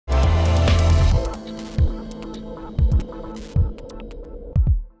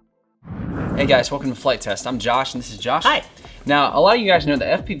Hey guys, welcome to Flite Test. I'm Josh and this is Josh. Hi. Now, a lot of you guys know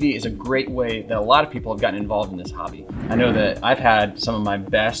that FPV is a great way that a lot of people have gotten involved in this hobby. I know that I've had some of my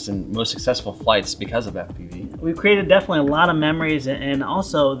best and most successful flights because of FPV. We've created definitely a lot of memories, and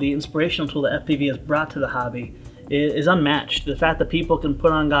also the inspirational tool that FPV has brought to the hobby is unmatched. The fact that people can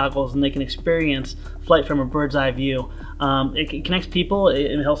put on goggles and they can experience flight from a bird's eye view, it connects people,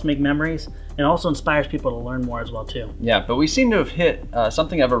 it helps make memories, and also inspires people to learn more as well too. Yeah, but we seem to have hit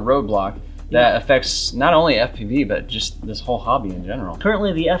something of a roadblock that affects not only FPV, but just this whole hobby in general.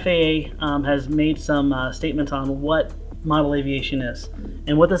 Currently, the FAA has made some statements on what model aviation is.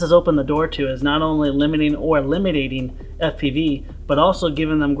 And what this has opened the door to is not only limiting or eliminating FPV, but also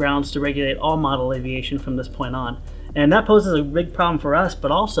giving them grounds to regulate all model aviation from this point on. And that poses a big problem for us, but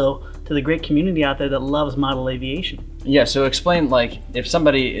also to the great community out there that loves model aviation. Yeah, so explain, like, if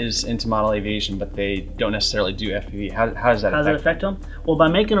somebody is into model aviation, but they don't necessarily do FPV, how does that affect them? Well, by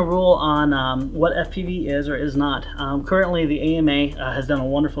making a rule on what FPV is or is not. Currently, the AMA has done a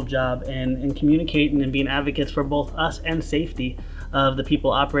wonderful job in communicating and being advocates for both us and safety of the people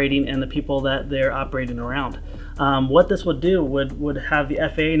operating and the people that they're operating around. What this would do would have the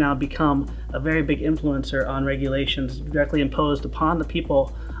FAA now become a very big influencer on regulations directly imposed upon the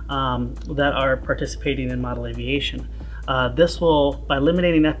people that are participating in model aviation. This will, by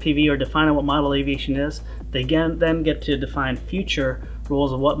eliminating FPV or defining what model aviation is, they then get to define future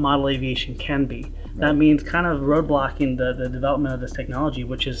rules of what model aviation can be. Right. That means kind of roadblocking the development of this technology,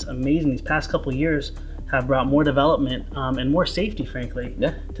 which is amazing. These past couple of years have brought more development and more safety, frankly,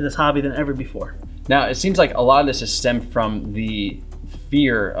 to this hobby than ever before. Now, it seems like a lot of this has stemmed from the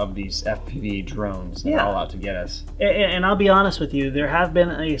fear of these FPV drones that are all out to get us. And I'll be honest with you, there have been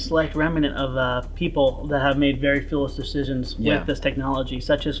a select remnant of people that have made very foolish decisions with this technology,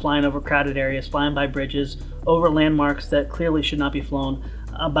 such as flying over crowded areas, flying by bridges, over landmarks that clearly should not be flown,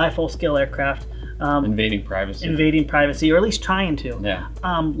 by full-scale aircraft. Invading privacy. Or at least trying to.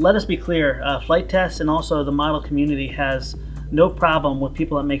 Let us be clear, Flite Test and also the model community has no problem with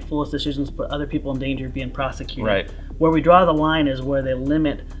people that make foolish decisions, put other people in danger of being prosecuted. Right. Where we draw the line is where they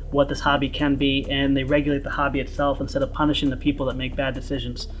limit what this hobby can be and they regulate the hobby itself instead of punishing the people that make bad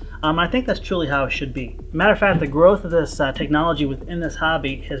decisions. I think that's truly how it should be. Matter of fact, the growth of this technology within this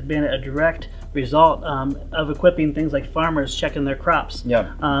hobby has been a direct result of equipping things like farmers checking their crops.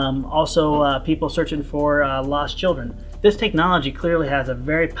 Also, people searching for lost children. This technology clearly has a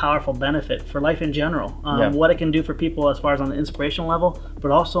very powerful benefit for life in general. What it can do for people as far as on the inspirational level,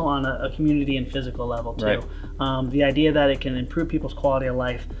 but also on a community and physical level too. The idea that it can improve people's quality of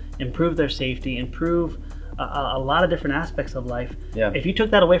life, improve their safety, improve a lot of different aspects of life. If you took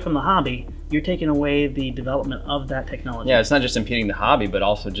that away from the hobby, you're taking away the development of that technology. Yeah, it's not just impeding the hobby, but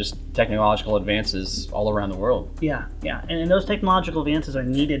also just technological advances all around the world. And those technological advances are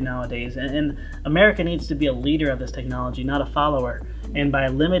needed nowadays, and America needs to be a leader of this technology, not a follower. And by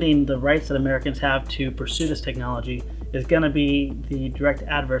limiting the rights that Americans have to pursue this technology is going to be the direct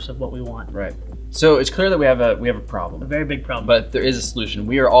adverse of what we want. Right. So it's clear that we have a problem. A very big problem. But there is a solution.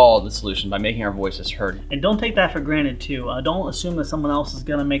 We are all the solution by making our voices heard. And don't take that for granted too. Don't assume that someone else is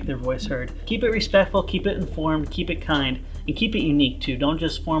going to make their voice heard. Keep it respectful, keep it informed, keep it kind, and keep it unique too. Don't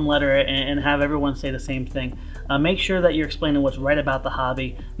just form letter and have everyone say the same thing. Make sure that you're explaining what's right about the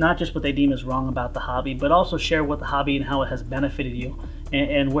hobby, not just what they deem as wrong about the hobby, but also share what the hobby and how it has benefited you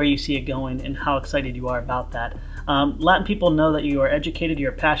and where you see it going and how excited you are about that. Letting people know that you are educated,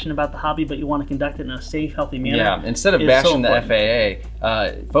 you're passionate about the hobby, but you want to conduct it in a safe, healthy manner. Yeah, instead of bashing the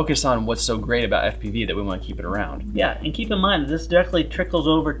FAA, focus on what's so great about FPV that we want to keep it around. Yeah, and keep in mind that this directly trickles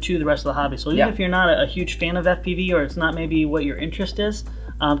over to the rest of the hobby. So even if you're not a huge fan of FPV or it's not maybe what your interest is,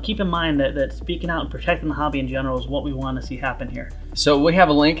 keep in mind that speaking out and protecting the hobby in general is what we want to see happen here. So we have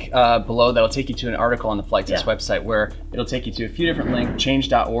a link below that'll take you to an article on the Flite Test website where it'll take you to a few different links.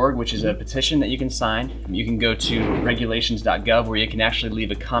 Change.org, which is a petition that you can sign. You can go to regulations.gov where you can actually leave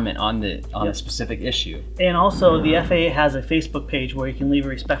a comment on a specific issue. And also the FAA has a Facebook page where you can leave a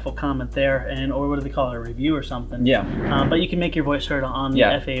respectful comment there, or what do they call it, a review or something. But you can make your voice heard on the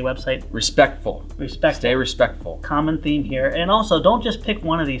FAA website. Respectful. Stay respectful. Common theme here. And also don't just pick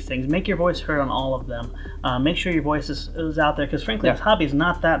one of these things. Make your voice heard on all of them. Make sure your voice is out there because frankly this hobby is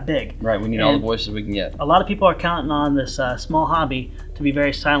not that big. Right, we need all the voices we can get. A lot of people are counting on this small hobby to be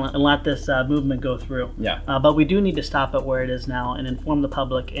very silent and let this movement go through. But we do need to stop it where it is now and inform the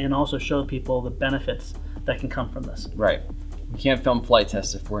public and also show people the benefits that can come from this. Right. We can't film Flite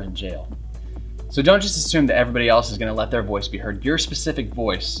Tests if we're in jail. So don't just assume that everybody else is going to let their voice be heard. Your specific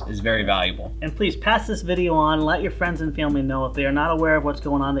voice is very valuable. And please pass this video on. Let your friends and family know if they are not aware of what's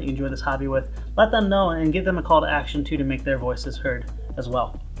going on that you enjoy this hobby with. Let them know and give them a call to action too to make their voices heard. as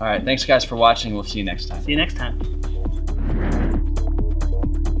well. All right, thanks guys for watching. We'll see you next time. See you next time.